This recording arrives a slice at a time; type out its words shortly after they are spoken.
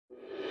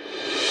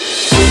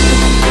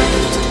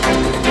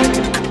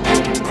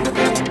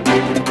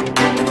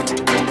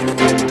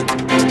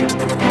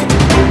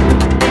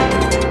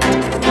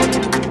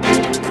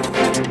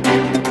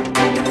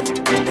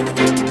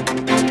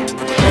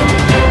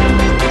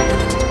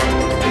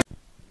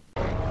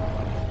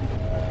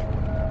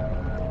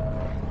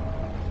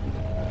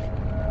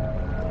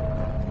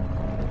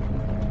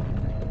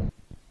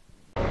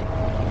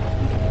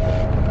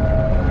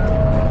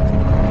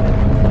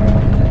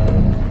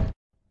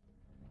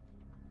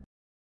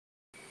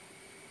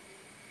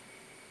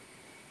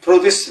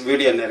Through this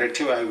video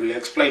narrative, I will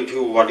explain to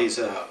you what is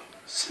a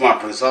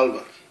smart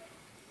resolver.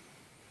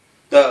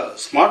 The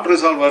smart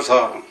resolvers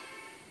are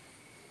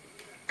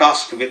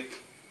tasked with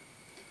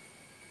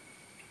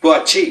to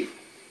achieve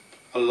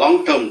a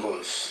long-term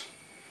goals.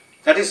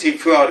 That is,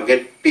 if you are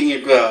getting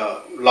into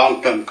a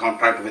long-term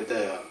contract with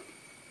the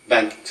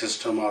banking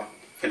system or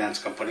finance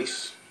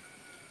companies,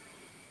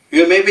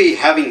 you may be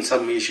having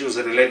some issues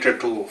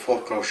related to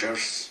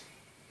foreclosures,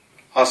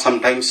 or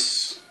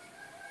sometimes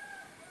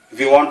if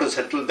you want to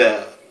settle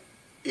the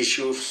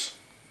issues,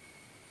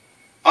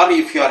 or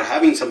if you are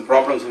having some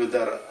problems with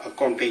the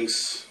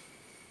accountings,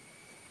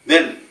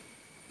 then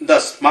the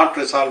smart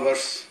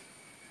resolvers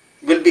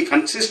will be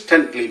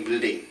consistently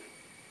building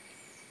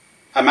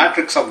a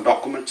matrix of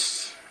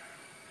documents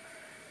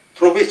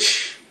through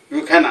which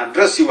you can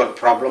address your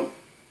problem,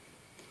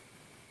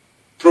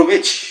 through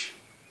which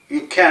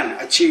you can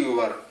achieve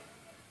your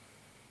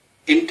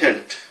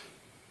intent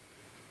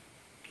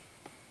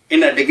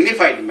in a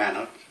dignified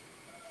manner.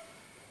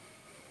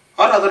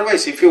 Or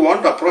otherwise, if you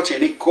want to approach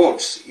any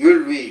courts, you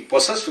will be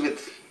possessed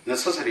with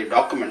necessary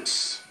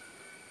documents.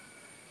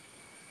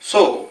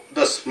 So,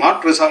 the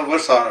smart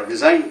resolvers are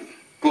designed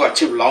to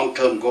achieve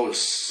long-term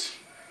goals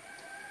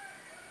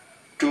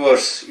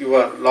towards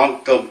your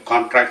long-term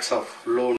contracts of loan